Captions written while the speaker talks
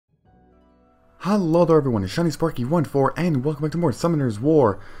Hello there everyone, it's ShinySparky14 and welcome back to more Summoner's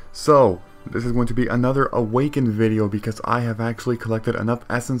War. So, this is going to be another Awaken video because I have actually collected enough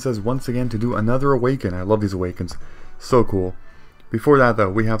essences once again to do another Awaken. I love these Awakens. So cool. Before that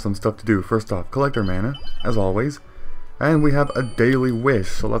though, we have some stuff to do. First off, collect our mana, as always. And we have a daily wish,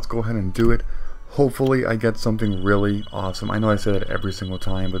 so let's go ahead and do it. Hopefully I get something really awesome. I know I say that every single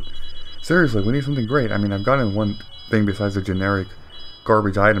time, but seriously, we need something great. I mean, I've gotten one thing besides the generic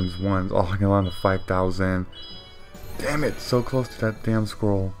garbage items ones. Oh, I can land to 5,000. Damn it, so close to that damn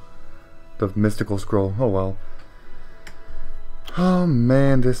scroll. The mystical scroll. Oh well. Oh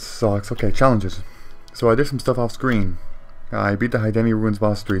man, this sucks. Okay, challenges. So I did some stuff off screen. I beat the Hydeni Ruins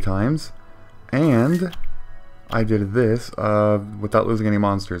boss 3 times. And I did this without losing any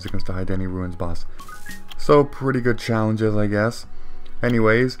monsters against the Hydeni Ruins boss. So pretty good challenges, I guess.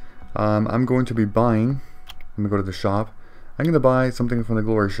 Anyways, I'm going to be buying. Let me go to the shop. I'm going to buy something from the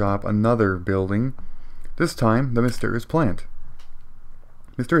Glory Shop, another building. This time, the Mysterious Plant.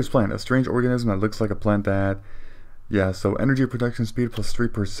 Mysterious Plant, a strange organism that looks like a plant that... Yeah, so energy production speed plus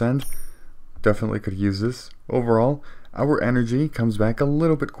 3%. Definitely could use this. Overall, our energy comes back a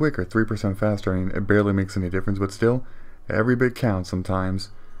little bit quicker, 3% faster. I mean, it barely makes any difference, but still, every bit counts sometimes.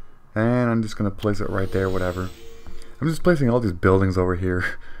 And I'm just going to place it right there, whatever. I'm just placing all these buildings over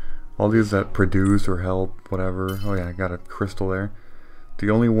here. All these that produce or help, whatever. Oh yeah, I got a crystal there.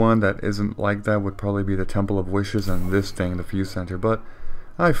 The only one that isn't like that would probably be the Temple of Wishes and this thing, the Fuse Center. But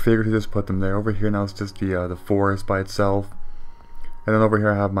I figured to just put them there. Over here now it's just the forest by itself. And then over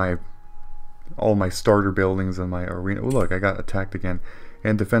here I have all my starter buildings and my arena. Oh look, I got attacked again.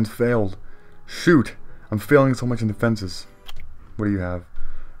 And defense failed. Shoot! I'm failing so much in defenses. What do you have?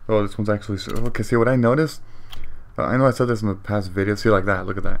 Oh, this one's actually... Okay, see what I noticed? I know I said this in the past video. See, like that.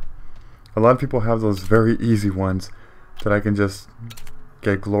 Look at that. A lot of people have those very easy ones that I can just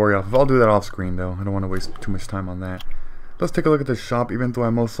get glory off of. I'll do that off screen though. I don't want to waste too much time on that. Let's take a look at this shop, even though I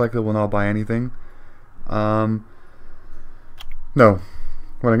most likely will not buy anything. No.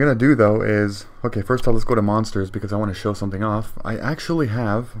 What I'm going to do though is... Okay, first off, let's go to monsters because I want to show something off. I actually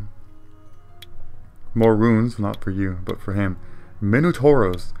have more runes, not for you, but for him.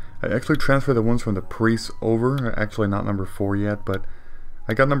 Minotauros. I actually transferred the ones from the priests over. Actually not number 4 yet, but...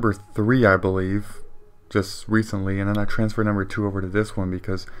 I got number 3, I believe, just recently, and then I transferred number 2 over to this one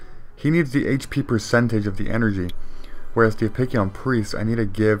because he needs the HP percentage of the energy, whereas the Epicyon Priest, I need to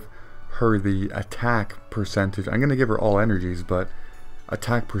give her the attack percentage. I'm going to give her all energies, but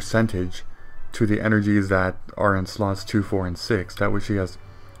attack percentage to the energies that are in slots 2, 4, and 6. That way she has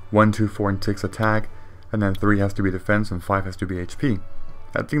 1, 2, 4, and 6 attack, and then 3 has to be defense, and 5 has to be HP.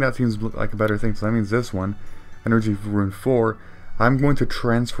 I think that seems like a better thing, so that means this one, energy for rune 4, I'm going to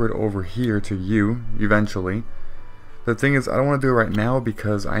transfer it over here to you, eventually. The thing is, I don't want to do it right now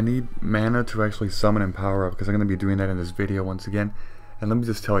because I need mana to actually summon and power up, because I'm going to be doing that in this video once again. And let me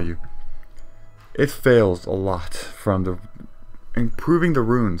just tell you, it fails a lot from the improving the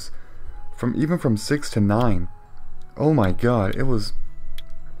runes, even from 6 to 9. Oh my god, it was...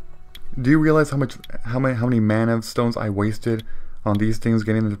 Do you realize how many mana stones I wasted on these things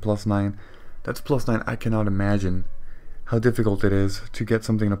getting into +9? That's +9, I cannot imagine how difficult it is to get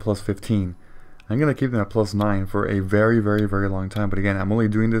something to +15. I'm going to keep them at +9 for a very, very, very long time. But again, I'm only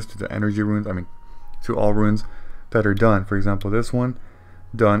doing this to the energy runes, I mean, to all runes that are done. For example, this one,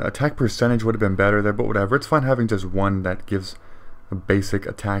 done. Attack percentage would have been better there, but whatever. It's fine having just one that gives a basic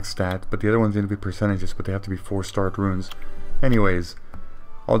attack stat, but the other ones need to be percentages, but they have to be 4-star runes. Anyways,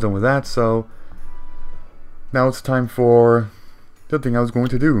 all done with that, so now it's time for the thing I was going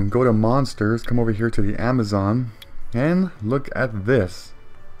to do. Go to monsters, come over here to the Amazon, and look at this.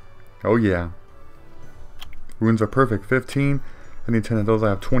 Oh yeah. Runes are perfect. 15. I need 10 of those. I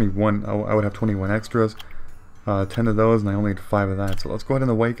have 21. I would have 21 extras. 10 of those, and I only need 5 of that. So let's go ahead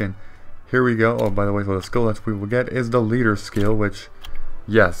and awaken. Here we go. Oh, by the way, so the skill that we will get is the leader skill, which,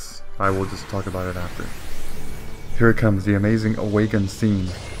 yes, I will just talk about it after. Here it comes, the amazing awaken scene.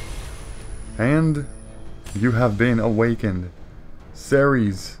 And you have been awakened.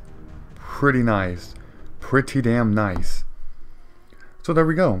 Ceres. Pretty nice. Pretty damn nice. So there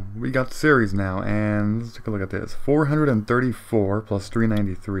we go. We got Ceres now, and let's take a look at this. 434 plus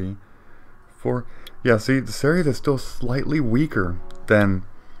 393. Yeah, see, the Ceres is still slightly weaker than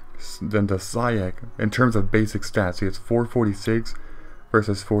the Sayek in terms of basic stats. See, it's 446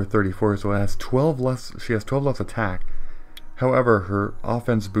 versus 434, so it has 12 less. She has 12 less attack. However, her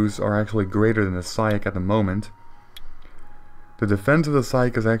offense boosts are actually greater than the Sayek at the moment. The defense of the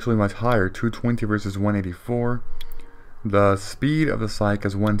Psyche is actually much higher, 220 versus 184. The speed of the Psyche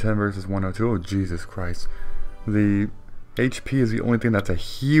is 110 versus 102. Oh, Jesus Christ. The HP is the only thing that's a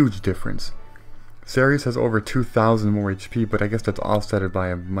huge difference. Ceres has over 2,000 more HP, but I guess that's offsetted by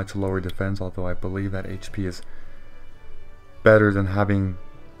a much lower defense, although I believe that HP is better than having,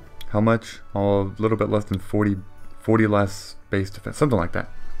 how much? Oh, a little bit less than 40 less base defense, something like that.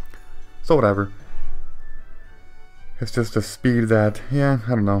 So whatever. It's just a speed that, yeah, I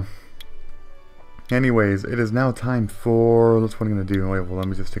don't know. Anyways, it is now time for, that's what I'm going to do. Wait, well, let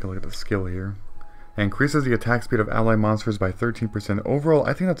me just take a look at the skill here. Increases the attack speed of ally monsters by 13%. Overall,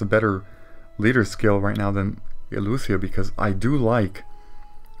 I think that's a better leader skill right now than Elucia, because I do like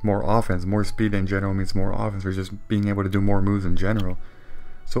more offense. More speed in general means more offense, or just being able to do more moves in general.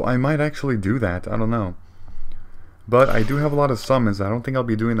 So I might actually do that, I don't know. But I do have a lot of summons. I don't think I'll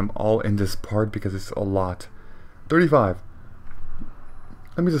be doing them all in this part because it's a lot. 35.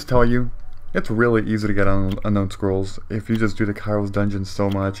 Let me just tell you, it's really easy to get unknown scrolls if you just do the Kairos dungeon so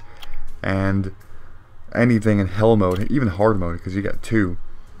much, and anything in hell mode, even hard mode, because you get 2.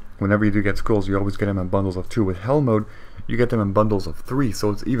 Whenever you do get scrolls, you always get them in bundles of 2. With hell mode, you get them in bundles of 3, so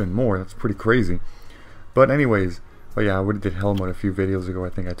it's even more. That's pretty crazy. But anyways, oh yeah, I already did hell mode a few videos ago. I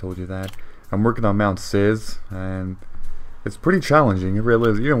think I told you that. I'm working on Mount Ceres, and it's pretty challenging. It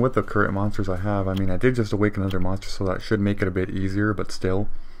really is, even with the current monsters I have. I mean, I did just awaken another monster, so that should make it a bit easier, but still.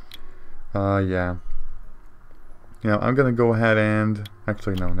 Yeah. Yeah, I'm gonna go ahead and,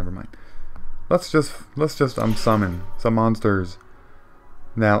 actually no, never mind. Let's just summon some monsters.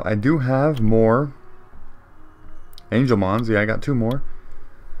 Now, I do have more Angel Mons. Yeah, I got 2 more.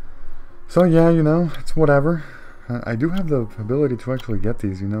 So yeah, you know, it's whatever. I do have the ability to actually get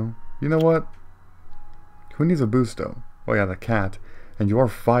these, you know. You know what? Who needs a boost though? Oh yeah, the cat. And you are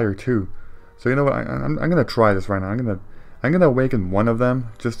fire too. So you know what? I'm gonna try this right now. I'm gonna awaken one of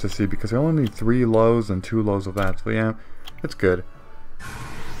them just to see, because I only need 3 lows and 2 lows of that. So yeah, it's good.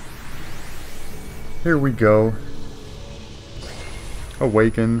 Here we go.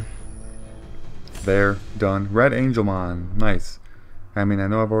 Awaken. There, done. Red Angelmon. Nice. I mean, I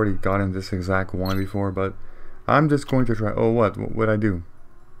know I've already gotten this exact one before, but I'm just going to try. Oh, what would I do?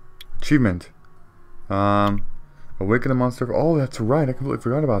 Achievement. Awaken a monster. Oh, that's right. I completely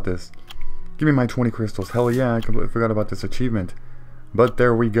forgot about this. Give me my 20 crystals. Hell yeah, I completely forgot about this achievement. But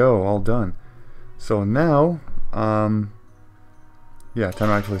there we go. All done. So now, yeah, time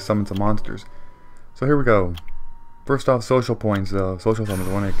to actually summon some monsters. So here we go. First off, social points. Social summons.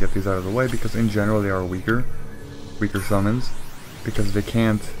 I want to get these out of the way because in general they are weaker summons, because they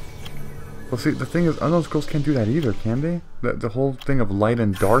can't. Well, see, the thing is, unknown scrolls can't do that either, can they? The whole thing of light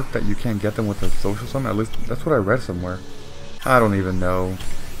and dark, that you can't get them with a social summon. At least that's what I read somewhere. I don't even know,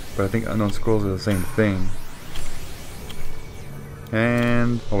 but I think unknown scrolls are the same thing.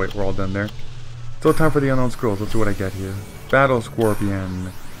 And oh wait, we're all done there. So time for the unknown scrolls. Let's see what I get here. Battle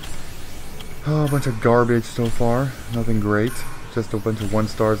Scorpion. Oh, a bunch of garbage so far. Nothing great. Just a bunch of 1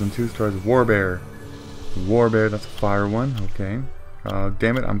 stars and 2 stars. Warbear. Warbear, that's a fire one. Okay.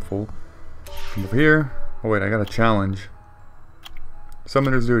 Damn it, I'm full. Come over here. Oh wait, I got a challenge.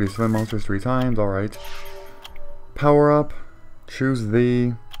 Summoner's duty. Summon monsters 3 times. Alright. Power up. Choose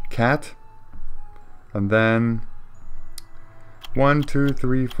the cat. And then 1, 2,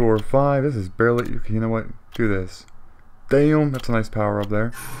 3, 4, 5. This is barely. You know what? Do this. Damn, that's a nice power up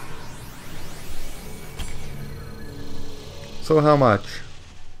there. So how much?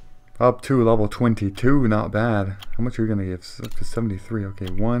 Up to level 22, not bad. How much are you gonna give? Up to 73. Okay,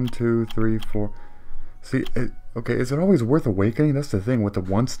 1, 2, 3, 4. See, okay, is it always worth awakening? That's the thing with the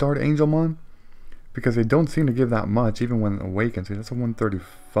 1-star Angelmon, because they don't seem to give that much, even when awakened. See, that's a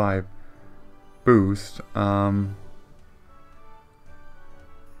 135 boost. Let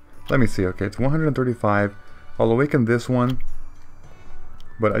me see. Okay, it's 135. I'll awaken this one,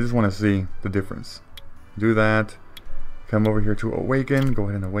 but I just want to see the difference. Do that. Come over here to awaken. Go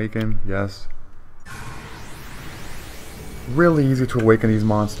ahead and awaken. Yes. Really easy to awaken these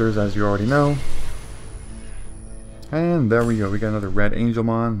monsters, as you already know. And there we go. We got another red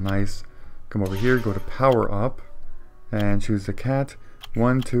Angelmon. Nice. Come over here. Go to power up. And choose the cat.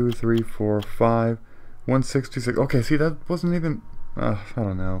 1, 2, 3, 4, 5. 166. Okay, see, that wasn't even. I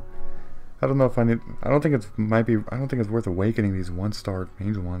don't know. I don't know if I need. I don't think it's might be. I don't think it's worth awakening these 1-star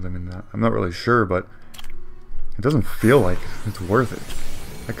Angelmons. I mean, I'm not really sure, but it doesn't feel like it's worth it.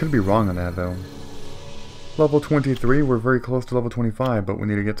 I could be wrong on that though. Level 23. We're very close to level 25, but we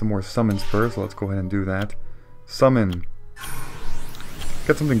need to get some more summons first. So let's go ahead and do that. Summon.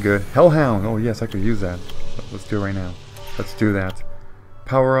 Get something good. Hellhound. Oh yes, I could use that. Let's do it right now. Let's do that.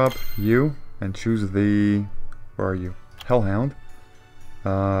 Power up you and choose the. Where are you? Hellhound.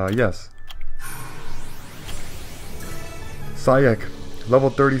 Yes. Sayak.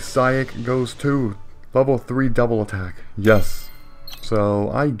 Level 30 Sayak goes to level 3 double attack. Yes.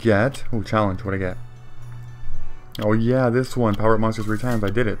 So I get... Oh, challenge. What I get? Oh yeah, this one. Power up monsters 3 times. I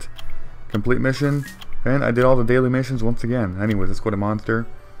did it. Complete mission. And I did all the daily missions once again. Anyways, let's go to monster.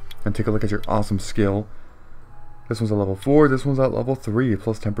 And take a look at your awesome skill. This one's at level 4. This one's at level 3.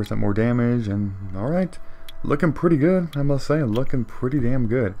 Plus 10% more damage. And alright. Looking pretty good, I must say. Looking pretty damn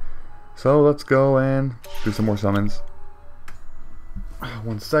good. So let's go and do some more summons.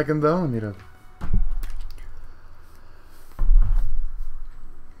 1 second though. I need a...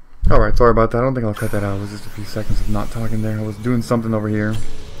 Alright, sorry about that. I don't think I'll cut that out. It was just a few seconds of not talking there. I was doing something over here.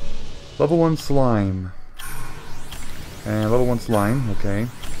 Level 1 slime. And level 1 slime, okay.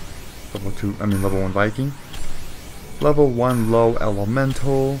 Level 1 Viking. Level 1 low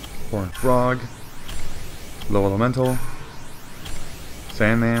elemental. Horn frog. Low elemental.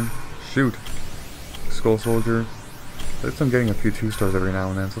 Sandman. Shoot. Skull soldier. At least I'm getting a few 2 stars every now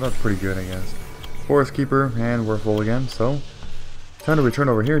and then, so that's pretty good, I guess. Forest keeper, and we're full again, so time to return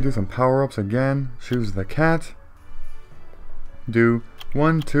over here, do some power-ups again. Choose the cat. Do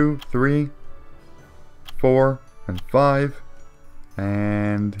 1, 2, 3, 4, and 5.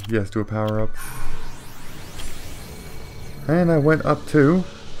 And yes, do a power-up. And I went up to,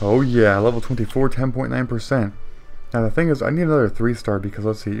 oh yeah, level 24, 10.9%. Now the thing is, I need another 3-star because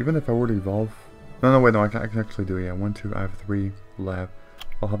let's see, even if I were to evolve... No, wait, no, I can actually do it, yeah. 1, 2, I have 3 left.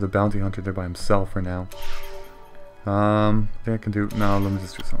 I'll have the bounty hunter there by himself for now. I think I can do... No, let me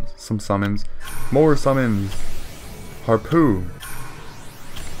just do some summons. More summons. Harpoo.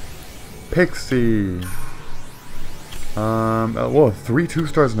 Pixie. Whoa, 3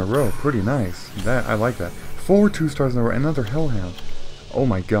 2-stars in a row. Pretty nice. I like that. 4 2-stars in a row. Another Hellhound. Oh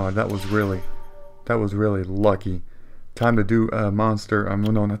my god, that was really lucky. Time to do a monster.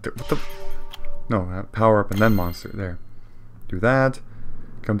 No, not the... What the... No, power up and then monster. There. Do that.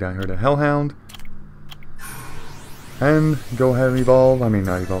 Come down here to Hellhound. And go ahead and evolve.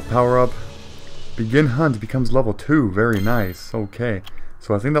 Not evolve. Power up. Begin hunt becomes level 2. Very nice. Okay.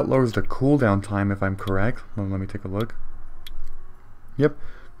 So I think that lowers the cooldown time if I'm correct. Well, let me take a look. Yep.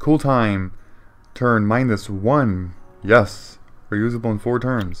 Cool time. Turn -1. Yes. Reusable in 4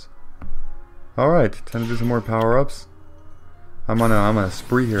 turns. Alright. Time to do some more power-ups. I'm on a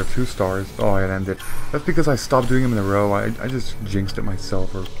spree here of 2 stars. Oh, it ended. That's because I stopped doing them in a row. I just jinxed it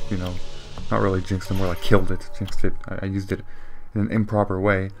myself, or, you know, not really jinxed it, more like killed it. Jinxed it. I used it in an improper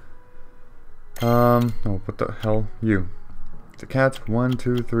way. Oh, what the hell? You. It's a cat. 1,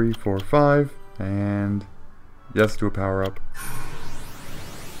 2, 3, 4, 5. And yes, do a power up.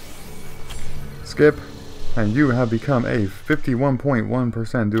 Skip. And you have become a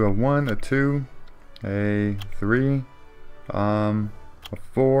 51.1%. Do a 1, a 2, a 3. A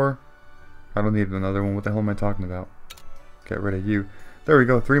 4. I don't need another one. What the hell am I talking about? Get rid of you. There we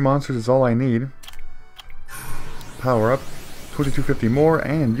go. 3 monsters is all I need. Power up. 2250 more,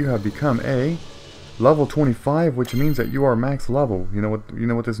 and you have become a level 25, which means that you are max level. You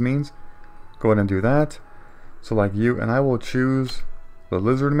know what this means? Go ahead and do that. Select you, and I will choose the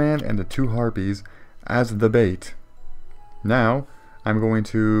lizard man and the 2 harpies as the bait. Now I'm going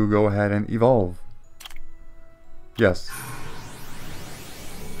to go ahead and evolve. Yes.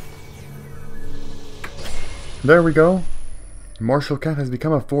 There we go. Martial Cat has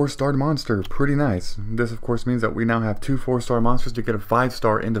become a 4-star monster. Pretty nice. This of course means that we now have 2 4-star monsters to get a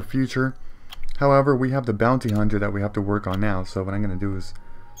 5-star in the future. However, we have the bounty hunter that we have to work on now. So what I'm going to do is,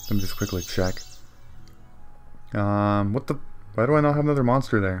 let me just quickly check. Why do I not have another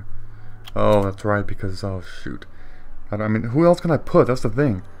monster there? Oh, that's right, because, oh shoot. Who else can I put? That's the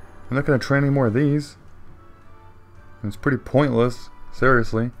thing. I'm not going to train any more of these. It's pretty pointless.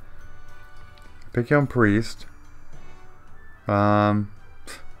 Seriously. Pick on Priest. Does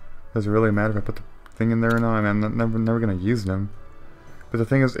it really matter if I put the thing in there or not? I'm never going to use them. But the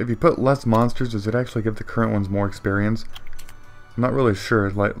thing is, if you put less monsters, does it actually give the current ones more experience? I'm not really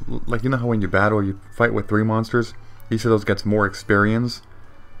sure. Like you know how when you battle, you fight with 3 monsters? Each of those gets more experience.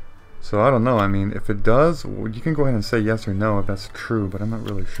 So I don't know. If it does, well, you can go ahead and say yes or no if that's true, but I'm not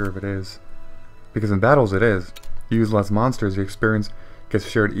really sure if it is. Because in battles it is. You use less monsters, your experience gets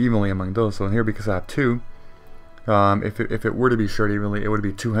shared evenly among those. So in here, because I have 2, if it were to be shared evenly, it would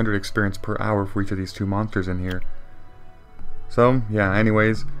be 200 experience per hour for each of these 2 monsters in here. So yeah,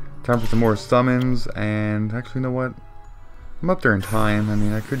 anyways, time for some more summons. And actually, you know what? I'm up there in time.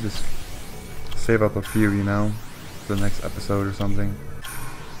 I could just save up a few, you know, for the next episode or something.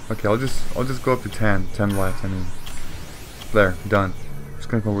 Okay, I'll just go up to 10 left. There, done. Just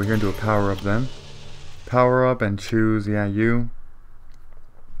gonna go over here and do a power up then. Power up and choose, yeah, you.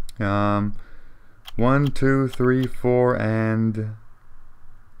 1, 2, 3, 4, and do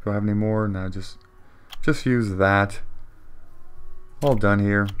I have any more? No, just use that. All done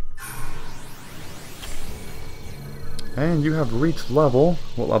here. And you have reached level...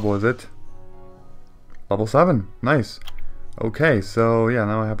 What level is it? Level 7. Nice. Okay, so yeah,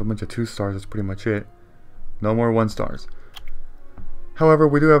 now I have a bunch of 2 stars. That's pretty much it. No more 1 stars. However,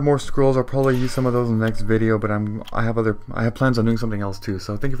 we do have more scrolls. I'll probably use some of those in the next video, but I have plans on doing something else too.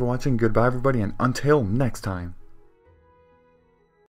 So thank you for watching. Goodbye everybody, and until next time.